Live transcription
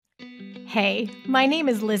Hey, my name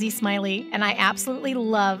is Lizzie Smiley, and I absolutely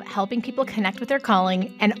love helping people connect with their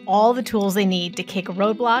calling and all the tools they need to kick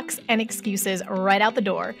roadblocks and excuses right out the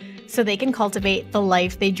door so they can cultivate the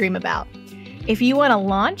life they dream about. If you want to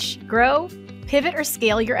launch, grow, pivot, or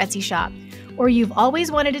scale your Etsy shop, or you've always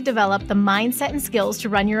wanted to develop the mindset and skills to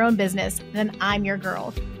run your own business, then I'm your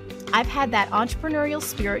girl. I've had that entrepreneurial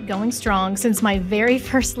spirit going strong since my very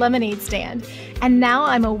first lemonade stand, and now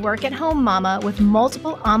I'm a work-at-home mama with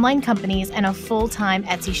multiple online companies and a full-time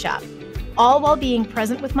Etsy shop, all while being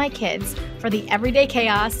present with my kids for the everyday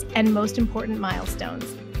chaos and most important milestones.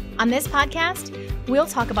 On this podcast, we'll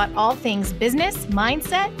talk about all things business,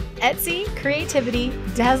 mindset, Etsy, creativity,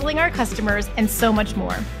 dazzling our customers, and so much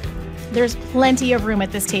more. There's plenty of room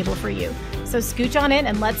at this table for you, so scooch on in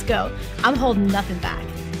and let's go. I'm holding nothing back.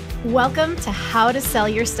 Welcome to How to Sell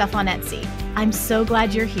Your Stuff on Etsy. I'm so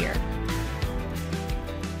glad you're here.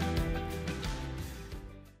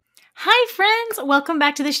 Hi, friends. Welcome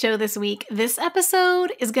back to the show this week. This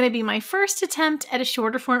episode is going to be my first attempt at a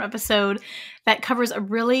shorter form episode that covers a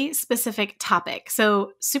really specific topic.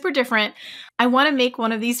 So super different. I want to make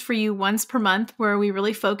one of these for you once per month where we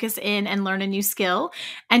really focus in and learn a new skill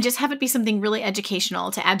and just have it be something really educational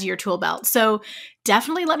to add to your tool belt. So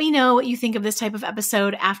definitely let me know what you think of this type of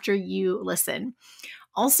episode after you listen.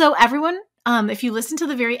 Also, everyone, if you listen to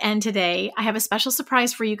the very end today, I have a special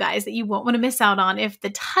surprise for you guys that you won't want to miss out on if the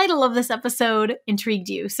title of this episode intrigued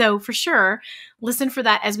you. So for sure, listen for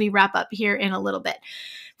that as we wrap up here in a little bit.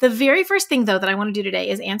 The very first thing, though, that I want to do today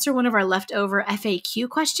is answer one of our leftover FAQ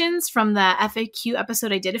questions from the FAQ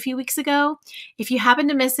episode I did a few weeks ago. If you happen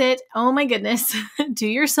to miss it, oh my goodness, do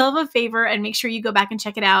yourself a favor and make sure you go back and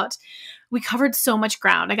check it out. We covered so much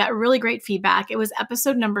ground. I got really great feedback. It was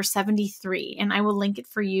episode number 73, and I will link it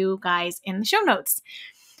for you guys in the show notes.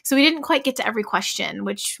 So we didn't quite get to every question,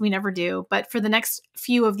 which we never do. But for the next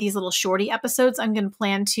few of these little shorty episodes, I'm going to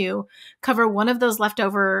plan to cover one of those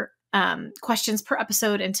leftover questions per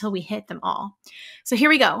episode until we hit them all. So here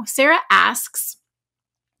we go. Sarah asks,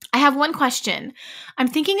 I have one question. I'm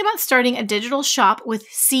thinking about starting a digital shop with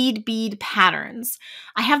seed bead patterns.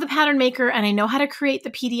 I have the pattern maker and I know how to create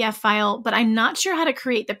the PDF file, but I'm not sure how to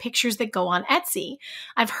create the pictures that go on Etsy.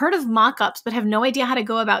 I've heard of mock-ups, but have no idea how to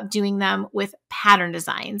go about doing them with pattern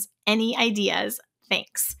designs. Any ideas?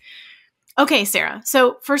 Thanks. Okay, Sarah.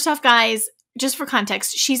 So first off, guys, just for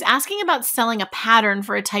context, she's asking about selling a pattern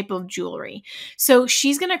for a type of jewelry. So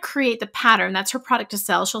she's going to create the pattern. That's her product to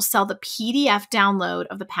sell. She'll sell the PDF download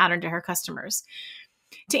of the pattern to her customers.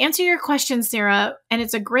 To answer your question, Sarah, and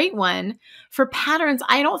it's a great one, for patterns,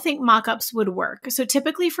 I don't think mock-ups would work. So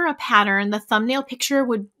typically for a pattern, the thumbnail picture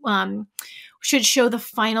should show the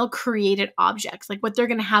final created object, like what they're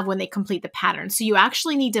going to have when they complete the pattern. So you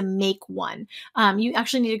actually need to make one. You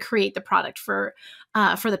actually need to create the product for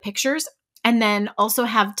the pictures. And then also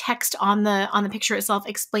have text on the picture itself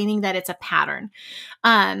explaining that it's a pattern.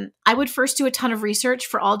 I would first do a ton of research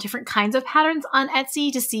for all different kinds of patterns on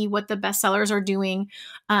Etsy to see what the bestsellers are doing,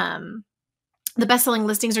 the best-selling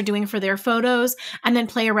listings are doing for their photos, and then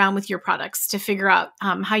play around with your products to figure out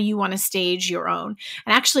how you want to stage your own.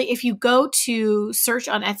 And actually, if you go to search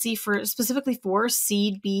on Etsy specifically for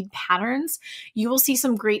seed bead patterns, you will see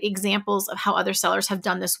some great examples of how other sellers have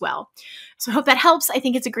done this well. So I hope that helps. I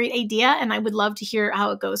think it's a great idea, and I would love to hear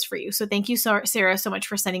how it goes for you. So thank you, Sarah, so much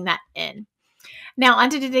for sending that in. Now, on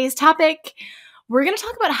to today's topic. We're going to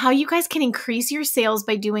talk about how you guys can increase your sales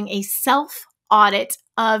by doing a self-audit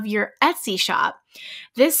of your Etsy shop.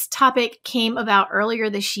 This topic came about earlier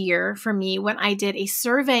this year for me when I did a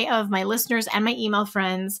survey of my listeners and my email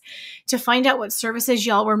friends to find out what services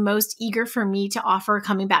y'all were most eager for me to offer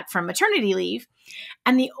coming back from maternity leave.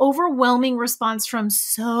 And the overwhelming response from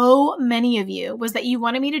so many of you was that you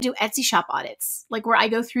wanted me to do Etsy shop audits, like where I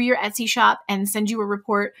go through your Etsy shop and send you a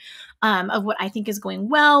report of what I think is going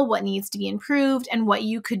well, what needs to be improved, and what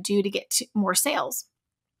you could do to get more sales.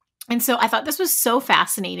 And so I thought this was so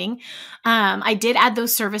fascinating. I did add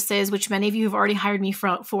those services, which many of you have already hired me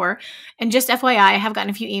for. And just FYI, I have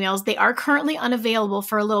gotten a few emails. They are currently unavailable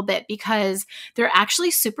for a little bit because they're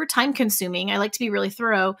actually super time consuming. I like to be really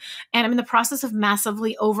thorough. And I'm in the process of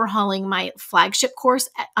massively overhauling my flagship course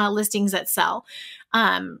listings that sell.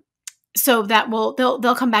 So that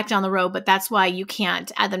they'll come back down the road, but that's why you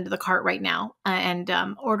can't add them to the cart right now and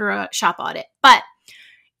order a shop audit. But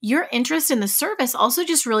your interest in the service also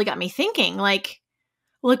just really got me thinking, like,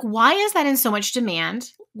 why is that in so much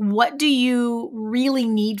demand? What do you really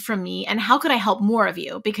need from me? And how could I help more of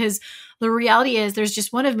you? Because the reality is there's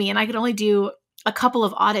just one of me and I could only do a couple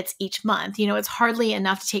of audits each month. You know, it's hardly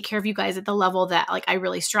enough to take care of you guys at the level that like I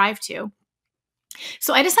really strive to.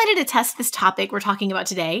 So I decided to test this topic we're talking about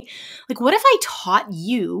today. Like, what if I taught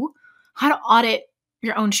you how to audit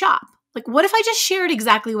your own shop? Like, what if I just shared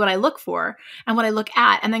exactly what I look for and what I look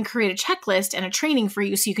at, and then create a checklist and a training for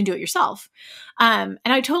you so you can do it yourself? And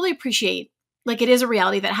I totally appreciate, like, it is a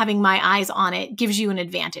reality that having my eyes on it gives you an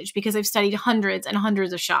advantage because I've studied hundreds and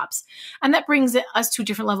hundreds of shops, and that brings us to a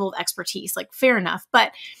different level of expertise. Like, fair enough,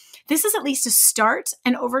 but this is at least a start,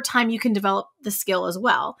 and over time you can develop the skill as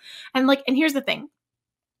well. And here's the thing.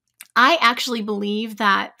 I actually believe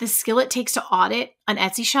that the skill it takes to audit an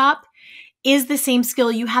Etsy shop is the same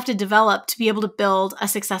skill you have to develop to be able to build a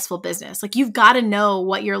successful business. Like, you've got to know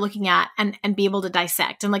what you're looking at and be able to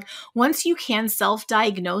dissect. And like, once you can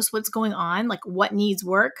self-diagnose what's going on, like what needs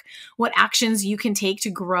work, what actions you can take to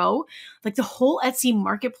grow, like the whole Etsy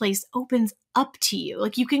marketplace opens up to you.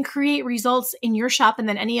 Like, you can create results in your shop and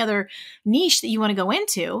then any other niche that you want to go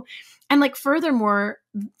into. And like, furthermore,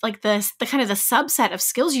 like the kind of the subset of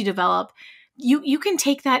skills you develop, you can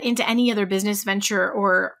take that into any other business venture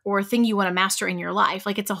or thing you want to master in your life.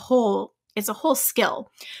 Like, it's a whole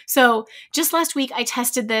skill. So just last week, I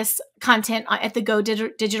tested this content at the Go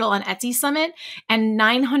Digital on Etsy Summit, and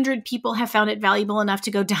 900 people have found it valuable enough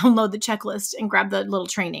to go download the checklist and grab the little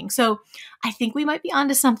training. So I think we might be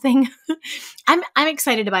onto something. I'm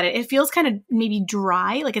excited about it. It feels kind of maybe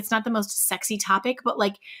dry, like it's not the most sexy topic, but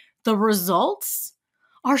like the results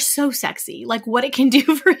are so sexy. Like what it can do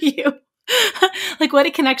for you. Like what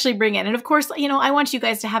it can actually bring in. And of course, I want you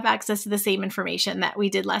guys to have access to the same information that we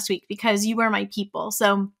did last week because you are my people.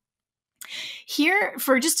 So here,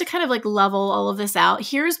 for just to kind of like level all of this out,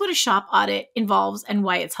 here's what a shop audit involves and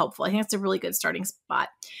why it's helpful. I think that's a really good starting spot.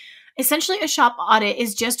 Essentially, a shop audit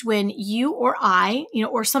is just when you or I,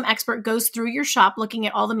 or some expert goes through your shop looking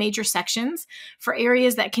at all the major sections for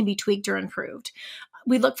areas that can be tweaked or improved.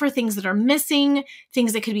 We look for things that are missing,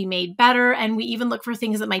 things that could be made better, and we even look for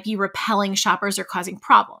things that might be repelling shoppers or causing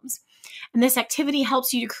problems. And this activity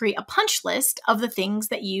helps you to create a punch list of the things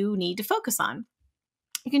that you need to focus on.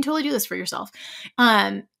 You can totally do this for yourself.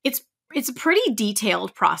 It's a pretty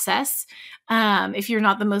detailed process if you're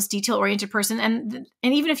not the most detail-oriented person. And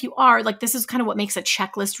even if you are, like, this is kind of what makes a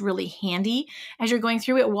checklist really handy. As you're going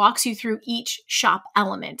through, it walks you through each shop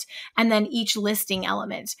element and then each listing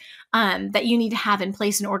element that you need to have in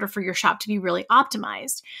place in order for your shop to be really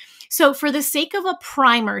optimized. So for the sake of a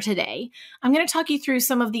primer today, I'm going to talk you through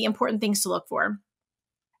some of the important things to look for.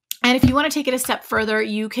 And if you want to take it a step further,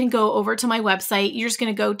 you can go over to my website. You're just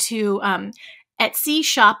going to go to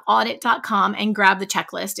EtsyShopAudit.com and grab the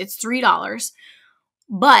checklist. It's $3.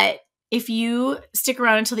 But if you stick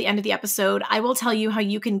around until the end of the episode, I will tell you how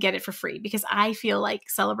you can get it for free because I feel like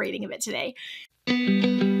celebrating a bit today.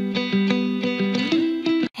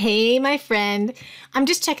 Hey, my friend. I'm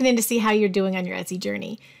just checking in to see how you're doing on your Etsy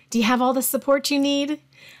journey. Do you have all the support you need?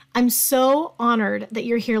 I'm so honored that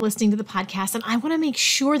you're here listening to the podcast, and I want to make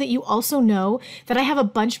sure that you also know that I have a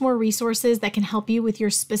bunch more resources that can help you with your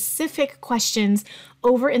specific questions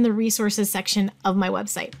over in the resources section of my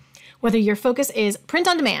website. Whether your focus is print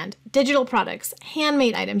on demand, digital products,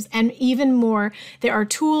 handmade items, and even more, there are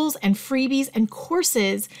tools and freebies and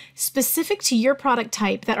courses specific to your product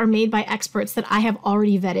type that are made by experts that I have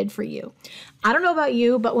already vetted for you. I don't know about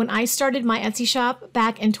you, but when I started my Etsy shop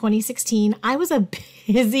back in 2016, I was a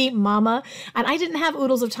busy mama and I didn't have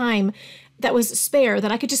oodles of time that was spare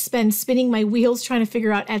that I could just spend spinning my wheels trying to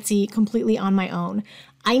figure out Etsy completely on my own.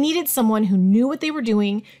 I needed someone who knew what they were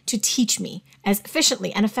doing to teach me as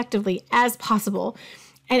efficiently and effectively as possible.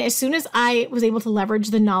 And as soon as I was able to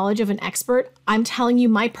leverage the knowledge of an expert, I'm telling you,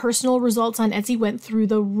 my personal results on Etsy went through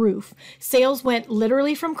the roof. Sales went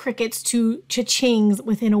literally from crickets to cha-chings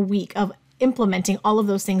within a week of implementing all of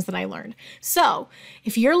those things that I learned. So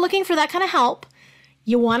if you're looking for that kind of help,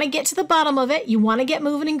 you want to get to the bottom of it, you want to get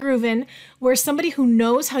moving and grooving, where somebody who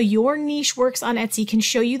knows how your niche works on Etsy can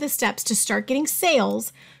show you the steps to start getting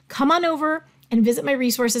sales, come on over and visit my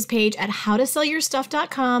resources page at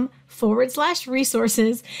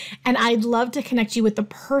howtosellyourstuff.com/resources. And I'd love to connect you with the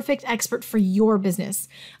perfect expert for your business.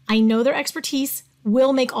 I know their expertise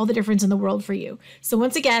will make all the difference in the world for you. So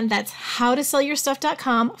once again, that's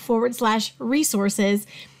howtosellyourstuff.com/resources,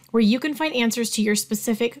 where you can find answers to your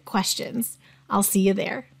specific questions. I'll see you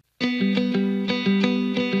there.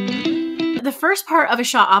 The first part of a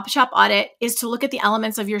shop audit is to look at the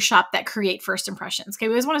elements of your shop that create first impressions. Okay,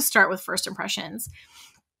 we always want to start with first impressions.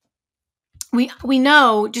 We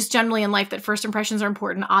know just generally in life that first impressions are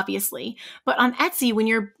important, obviously. But on Etsy,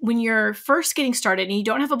 when you're first getting started and you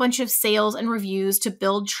don't have a bunch of sales and reviews to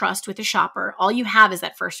build trust with the shopper, all you have is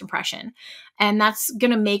that first impression. And that's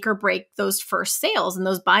going to make or break those first sales and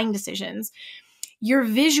those buying decisions. Your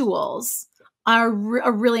visuals are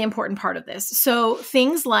a really important part of this. So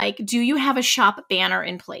things like, do you have a shop banner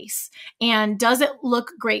in place? And does it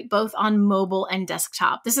look great both on mobile and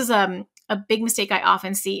desktop? This is a big mistake I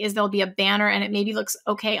often see is there'll be a banner and it maybe looks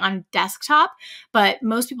okay on desktop, but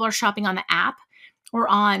most people are shopping on the app or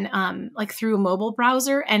on like through a mobile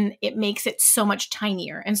browser, and it makes it so much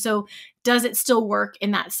tinier. And so does it still work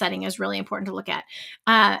in that setting is really important to look at.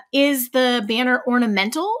 Is the banner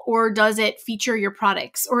ornamental, or does it feature your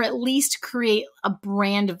products, or at least create a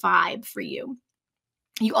brand vibe for you?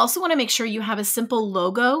 You also want to make sure you have a simple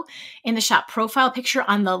logo in the shop profile picture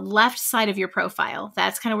on the left side of your profile.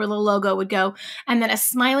 That's kind of where the logo would go. And then a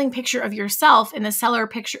smiling picture of yourself in the seller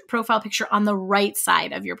picture profile picture on the right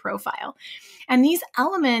side of your profile. And these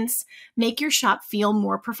elements make your shop feel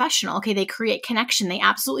more professional. Okay, they create connection. They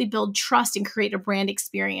absolutely build trust and create a brand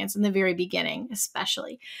experience in the very beginning,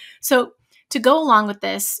 especially. So to go along with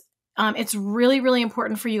this, it's really, really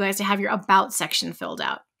important for you guys to have your about section filled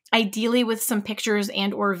out, ideally with some pictures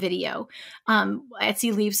and or video.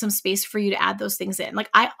 Etsy leaves some space for you to add those things in. Like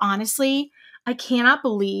I cannot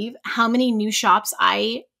believe how many new shops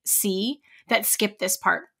I see that skip this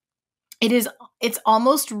part. It's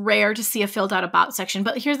almost rare to see a filled out about section.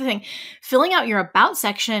 But here's the thing, filling out your about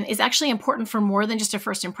section is actually important for more than just a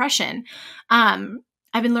first impression.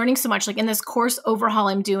 I've been learning so much, like in this course overhaul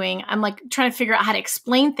I'm doing, I'm like trying to figure out how to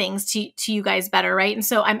explain things to you guys better, right? And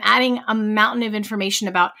so I'm adding a mountain of information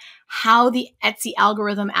about how the Etsy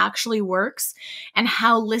algorithm actually works and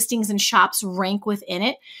how listings and shops rank within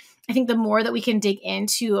it. I think the more that we can dig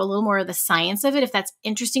into a little more of the science of it, if that's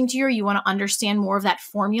interesting to you or you want to understand more of that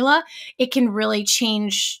formula, it can really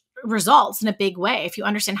change results in a big way if you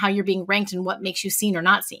understand how you're being ranked and what makes you seen or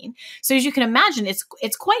not seen. So as you can imagine,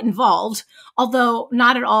 it's quite involved, although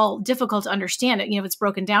not at all difficult to understand it, if it's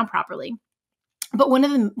broken down properly. But one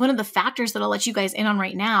of the factors that I'll let you guys in on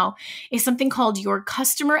right now is something called your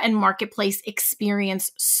customer and marketplace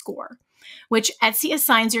experience score, which Etsy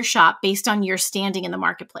assigns your shop based on your standing in the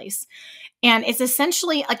marketplace. And it's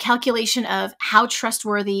essentially a calculation of how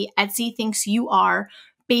trustworthy Etsy thinks you are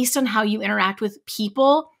based on how you interact with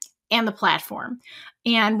people and the platform.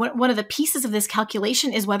 And one of the pieces of this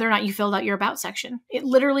calculation is whether or not you filled out your about section. It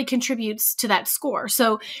literally contributes to that score.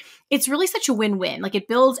 So it's really such a win-win. Like it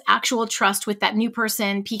builds actual trust with that new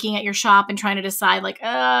person peeking at your shop and trying to decide like,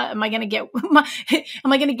 am I going to get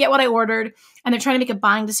what I ordered? And they're trying to make a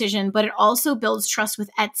buying decision, but it also builds trust with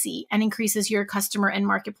Etsy and increases your customer and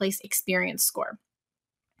marketplace experience score.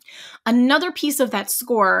 Another piece of that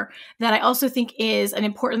score that I also think is an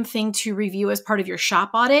important thing to review as part of your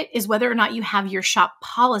shop audit is whether or not you have your shop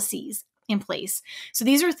policies in place. So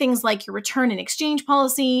these are things like your return and exchange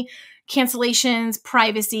policy, cancellations,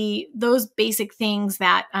 privacy, those basic things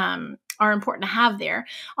that are important to have there.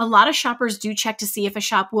 A lot of shoppers do check to see if a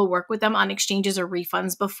shop will work with them on exchanges or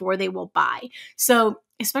refunds before they will buy. So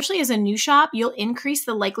especially as a new shop, you'll increase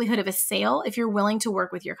the likelihood of a sale if you're willing to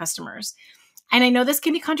work with your customers. And I know this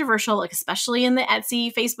can be controversial, like especially in the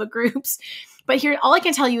Etsy Facebook groups, but here, all I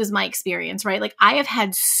can tell you is my experience, right? Like I have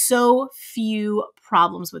had so few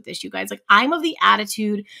problems with this, you guys. Like I'm of the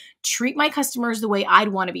attitude, treat my customers the way I'd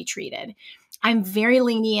want to be treated. I'm very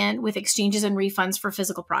lenient with exchanges and refunds for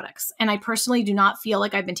physical products. And I personally do not feel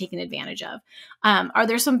like I've been taken advantage of. Are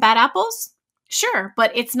there some bad apples? Sure,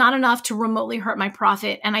 but it's not enough to remotely hurt my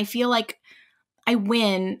profit. And I feel like I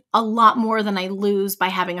win a lot more than I lose by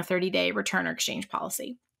having a 30-day return or exchange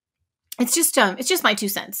policy. It's just my 2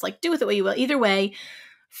 cents. Like do with it what you will. Either way,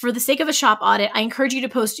 for the sake of a shop audit, I encourage you to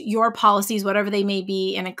post your policies, whatever they may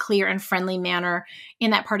be, in a clear and friendly manner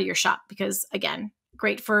in that part of your shop. Because again,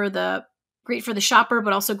 great for the shopper,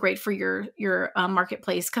 but also great for your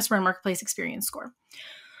marketplace, customer and marketplace experience score.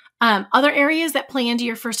 Other areas that play into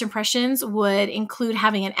your first impressions would include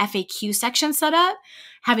having an FAQ section set up,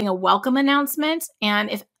 having a welcome announcement,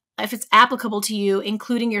 and if it's applicable to you,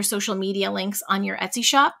 including your social media links on your Etsy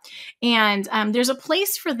shop. And there's a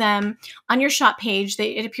place for them on your shop page.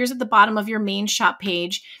 It appears at the bottom of your main shop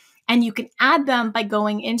page, and you can add them by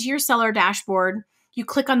going into your seller dashboard. You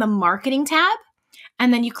click on the marketing tab,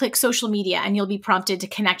 and then you click social media, and you'll be prompted to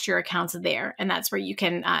connect your accounts there. And that's where you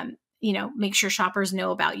can make sure shoppers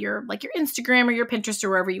know about your Instagram or your Pinterest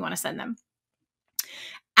or wherever you want to send them.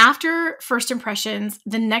 After first impressions,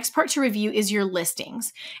 the next part to review is your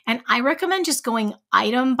listings. And I recommend just going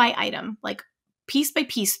item by item, like piece by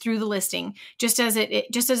piece through the listing, just as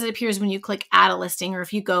it appears when you click add a listing or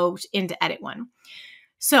if you go into edit one.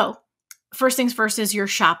 So first things first is your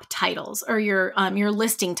shop titles, or your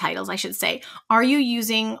listing titles, I should say. Are you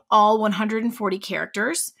using all 140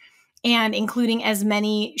 characters and including as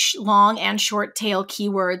many long and short tail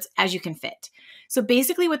keywords as you can fit? So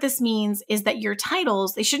basically what this means is that your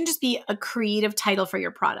titles, they shouldn't just be a creative title for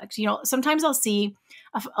your product. Sometimes I'll see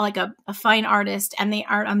a fine artist and they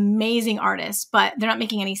are an amazing artist, but they're not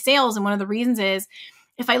making any sales. And one of the reasons is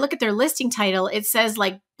if I look at their listing title, it says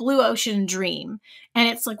like Blue Ocean Dream. And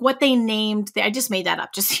it's like what they named. I just made that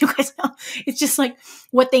up just so you guys know. It's just like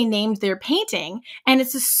what they named their painting. And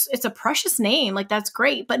it's a precious name. Like that's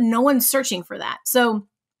great, but no one's searching for that. So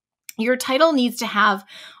your title needs to have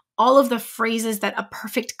all of the phrases that a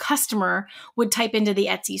perfect customer would type into the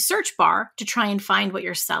Etsy search bar to try and find what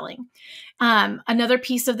you're selling. Another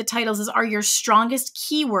piece of the titles are your strongest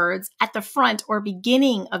keywords at the front or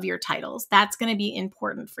beginning of your titles. That's going to be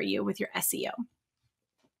important for you with your SEO.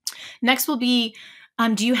 Next will be,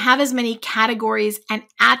 do you have as many categories and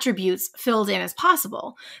attributes filled in as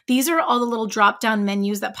possible? These are all the little drop-down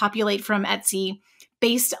menus that populate from Etsy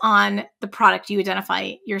based on the product you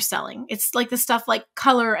identify you're selling. It's like the stuff like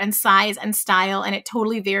color and size and style, and it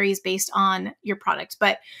totally varies based on your product.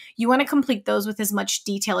 But you want to complete those with as much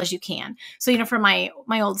detail as you can. So, for my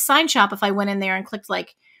old sign shop, if I went in there and clicked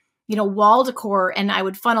like, wall decor, and I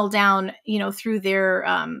would funnel down, through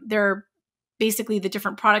their basically the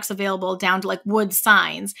different products available down to like wood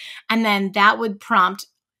signs. And then that would prompt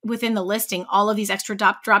within the listing all of these extra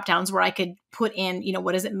drop downs where I could put in,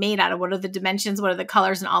 what is it made out of? What are the dimensions? What are the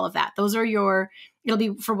colors and all of that? Those are it'll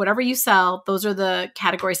be for whatever you sell. Those are the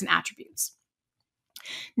categories and attributes.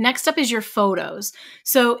 Next up is your photos.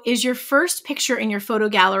 So is your first picture in your photo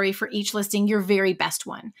gallery for each listing your very best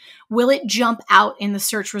one? Will it jump out in the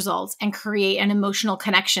search results and create an emotional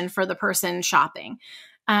connection for the person shopping?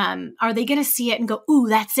 Are they going to see it and go, ooh,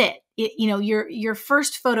 that's it? Your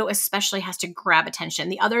first photo especially has to grab attention.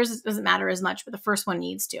 The others doesn't matter as much, but the first one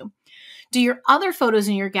needs to. Do your other photos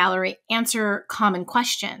in your gallery answer common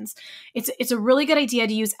questions? It's a really good idea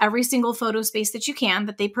to use every single photo space that you can,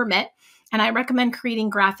 that they permit. And I recommend creating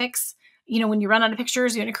graphics. When you run out of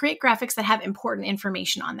pictures, you're going to create graphics that have important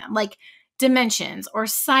information on them, like dimensions or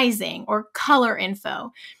sizing or color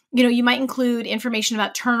info. You might include information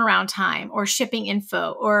about turnaround time or shipping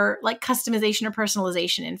info or like customization or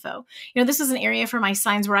personalization info. This is an area for my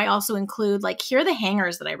signs where I also include like, here are the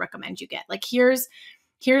hangers that I recommend you get. Like here's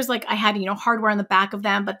like I had, hardware on the back of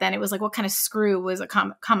them, but then it was like, what kind of screw was a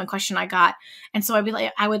common question I got. And so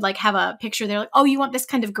I would like have a picture there like, oh, you want this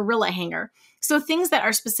kind of gorilla hanger. So things that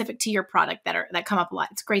are specific to your product that come up a lot.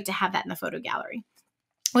 It's great to have that in the photo gallery.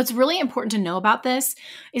 What's really important to know about this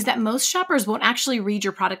is that most shoppers won't actually read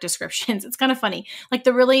your product descriptions. It's kind of funny. Like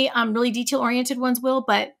the really detail-oriented ones will,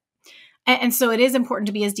 and so it is important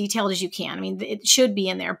to be as detailed as you can. I mean, it should be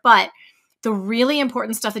in there, but the really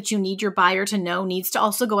important stuff that you need your buyer to know needs to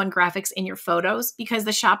also go in graphics in your photos, because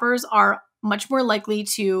the shoppers are much more likely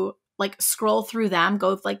to like scroll through them,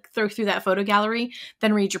 go like through that photo gallery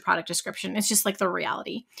than read your product description. It's just like the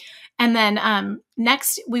reality. And then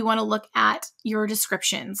next, we want to look at your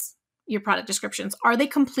descriptions, your product descriptions. Are they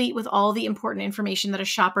complete with all the important information that a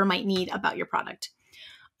shopper might need about your product?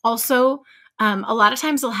 Also, a lot of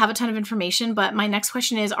times they'll have a ton of information, but my next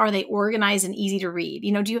question is, are they organized and easy to read?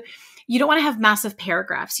 You don't want to have massive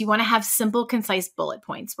paragraphs. You want to have simple, concise bullet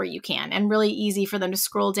points where you can, and really easy for them to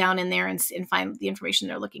scroll down in there and find the information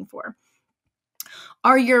they're looking for.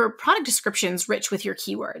 Are your product descriptions rich with your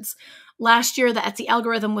keywords? Last year, the Etsy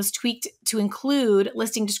algorithm was tweaked to include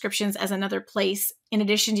listing descriptions as another place, in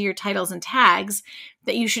addition to your titles and tags,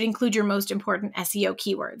 that you should include your most important SEO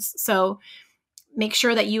keywords. So make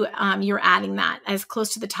sure that you're adding that as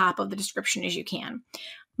close to the top of the description as you can.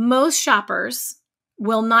 Most shoppers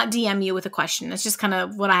will not DM you with a question. That's just kind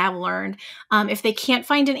of what I have learned. If they can't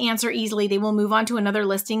find an answer easily, they will move on to another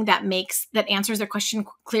listing that answers their question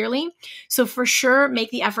clearly. So for sure, make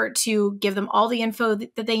the effort to give them all the info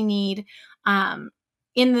that they need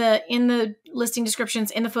in the listing descriptions,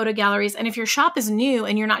 in the photo galleries. And if your shop is new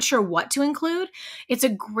and you're not sure what to include, it's a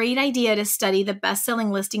great idea to study the best-selling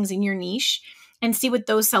listings in your niche and see what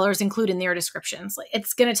those sellers include in their descriptions.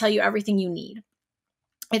 It's going to tell you everything you need.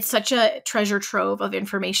 It's such a treasure trove of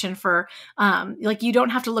information for, you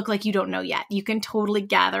don't have to look like you don't know yet. You can totally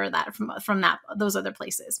gather that from those other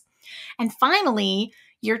places. And finally,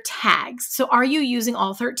 your tags. So are you using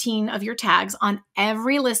all 13 of your tags on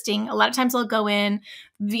every listing? A lot of times I'll go in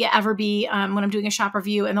via Everbee when I'm doing a shop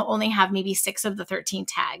review, and they'll only have maybe 6 of the 13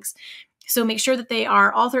 tags. So make sure that they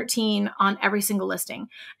are all 13 on every single listing.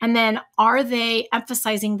 And then are they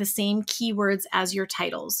emphasizing the same keywords as your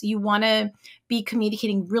titles? You want to be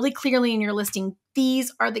communicating really clearly in your listing.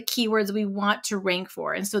 These are the keywords we want to rank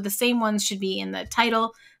for. And so the same ones should be in the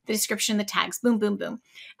title, the description, the tags, boom, boom, boom.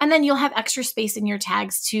 And then you'll have extra space in your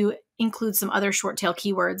tags to include some other short tail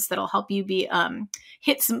keywords that'll help you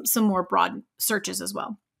hit some more broad searches as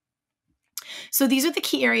well. So these are the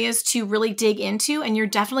key areas to really dig into, and you're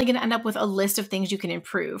definitely going to end up with a list of things you can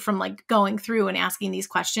improve from like going through and asking these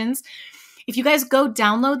questions. If you guys go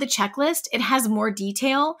download the checklist, it has more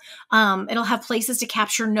detail. It'll have places to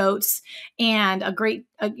capture notes and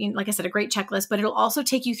like I said, a great checklist, but it'll also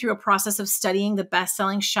take you through a process of studying the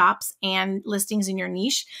best-selling shops and listings in your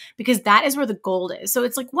niche, because that is where the gold is. So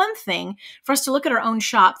it's like one thing for us to look at our own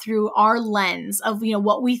shop through our lens of,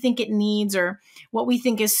 what we think it needs or what we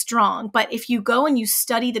think is strong. But if you go and you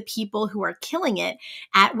study the people who are killing it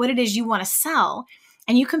at what it is you want to sell,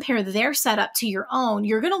 and you compare their setup to your own,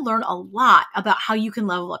 you're going to learn a lot about how you can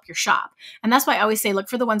level up your shop. And that's why I always say, look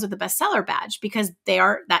for the ones with the bestseller badge, because they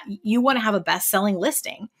are that you want to have a best-selling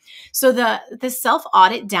listing. So the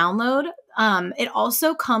Self-Audit download, it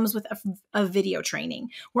also comes with a video training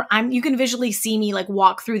where you can visually see me like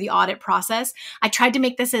walk through the audit process. I tried to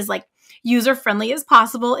make this as like user-friendly as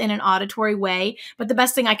possible in an auditory way, but the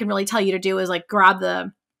best thing I can really tell you to do is like grab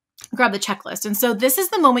the checklist. And so this is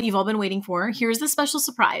the moment you've all been waiting for. Here's the special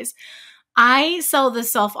surprise. I sell the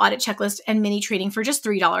Self-Audit checklist and mini training for just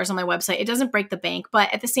 $3 on my website. It doesn't break the bank,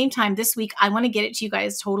 but at the same time, this week, I want to get it to you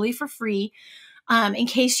guys totally for free. In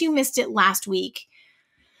case you missed it last week,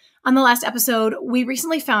 on the last episode, we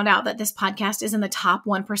recently found out that this podcast is in the top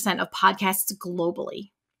 1% of podcasts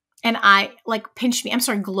globally. And pinch me. I'm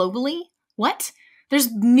sorry, globally? What? There's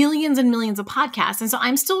millions and millions of podcasts. And so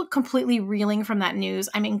I'm still completely reeling from that news.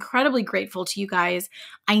 I'm incredibly grateful to you guys.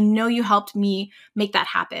 I know you helped me make that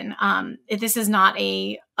happen. This is not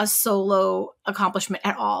a solo accomplishment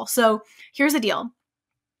at all. So here's the deal.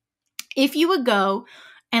 If you would go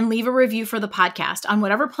and leave a review for the podcast on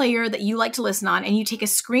whatever player that you like to listen on, and you take a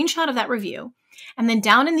screenshot of that review, and then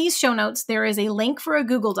down in these show notes, there is a link for a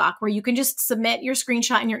Google Doc where you can just submit your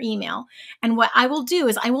screenshot and your email. And what I will do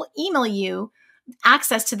is I will email you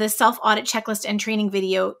access to this Self-Audit checklist and training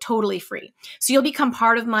video totally free. So you'll become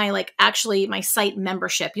part of my my site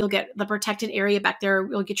membership. You'll get the protected area back there.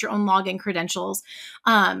 You'll get your own login credentials.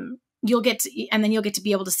 And then you'll get to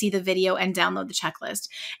be able to see the video and download the checklist.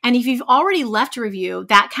 And if you've already left a review,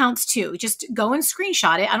 that counts too. Just go and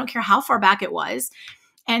screenshot it. I don't care how far back it was,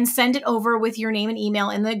 and send it over with your name and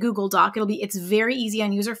email in the Google Doc. It's very easy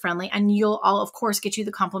and user-friendly, and I'll of course get you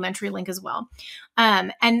the complimentary link as well.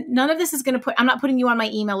 And none of this is I'm not putting you on my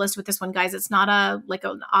email list with this one, guys. It's not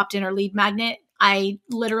an opt-in or lead magnet. I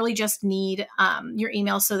literally just need your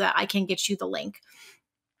email so that I can get you the link.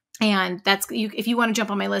 And that's if you want to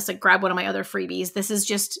jump on my list, like grab one of my other freebies. This is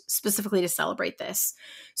just specifically to celebrate this.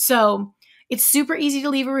 So it's super easy to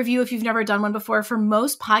leave a review if you've never done one before. For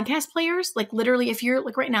most podcast players, like literally if you're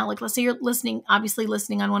like right now, like let's say you're listening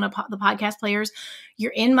on one of the podcast players,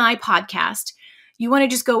 you're in my podcast. You want to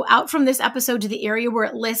just go out from this episode to the area where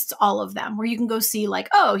it lists all of them, where you can go see like,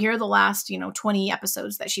 oh, here are the last, 20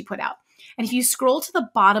 episodes that she put out. And if you scroll to the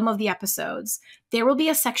bottom of the episodes, there will be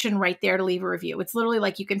a section right there to leave a review. It's literally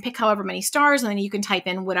like you can pick however many stars, and then you can type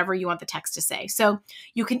in whatever you want the text to say. So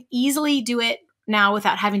you can easily do it now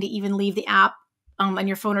without having to even leave the app on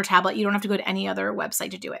your phone or tablet. You don't have to go to any other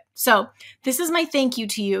website to do it. So this is my thank you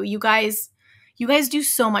to you. You guys do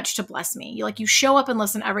so much to bless me. You show up and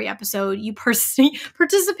listen to every episode. You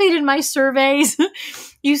participate in my surveys.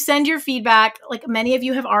 You send your feedback. Like many of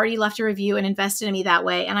you have already left a review and invested in me that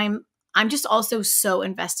way. And I'm just also so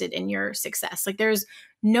invested in your success. Like there's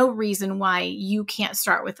no reason why you can't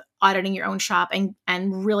start with auditing your own shop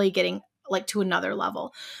and really getting to another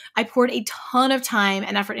level. I poured a ton of time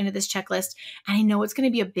and effort into this checklist, and I know it's going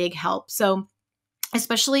to be a big help. So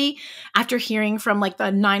especially after hearing from the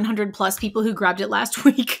 900 plus people who grabbed it last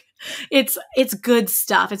week, it's good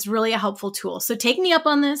stuff. It's really a helpful tool. So take me up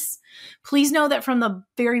on this. Please know that from the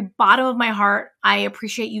very bottom of my heart, I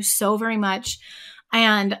appreciate you so very much.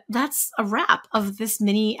 And that's a wrap of this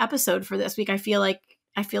mini episode for this week. I feel like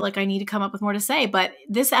I need to come up with more to say, but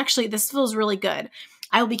this feels really good.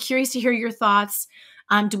 I will be curious to hear your thoughts.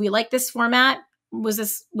 Do we like this format? Was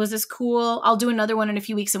this cool? I'll do another one in a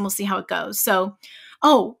few weeks and we'll see how it goes. So,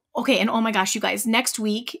 okay. And oh my gosh, you guys, next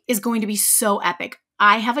week is going to be so epic.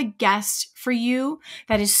 I have a guest for you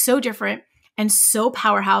that is so different and so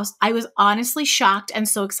powerhouse. I was honestly shocked and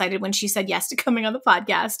so excited when she said yes to coming on the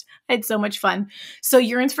podcast. I had so much fun. So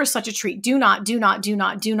you're in for such a treat. Do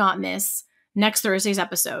not miss next Thursday's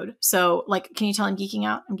episode. So can you tell I'm geeking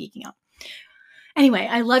out? I'm geeking out. Anyway,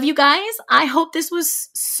 I love you guys. I hope this was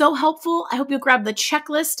so helpful. I hope you'll grab the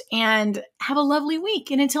checklist and have a lovely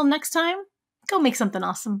week. And until next time, go make something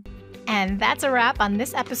awesome. And that's a wrap on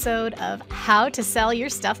this episode of How to Sell Your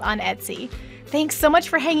Stuff on Etsy. Thanks so much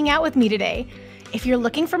for hanging out with me today. If you're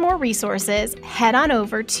looking for more resources, head on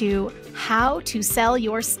over to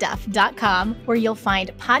howtosellyourstuff.com, where you'll find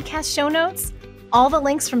podcast show notes, all the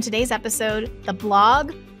links from today's episode, the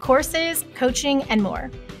blog, courses, coaching, and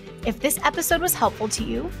more. If this episode was helpful to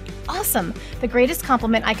you, awesome. The greatest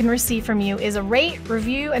compliment I can receive from you is a rate,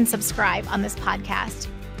 review, and subscribe on this podcast.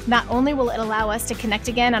 Not only will it allow us to connect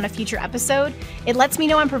again on a future episode, it lets me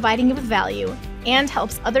know I'm providing you with value and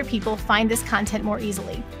helps other people find this content more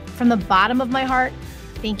easily. From the bottom of my heart,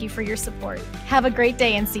 thank you for your support. Have a great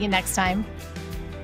day and see you next time.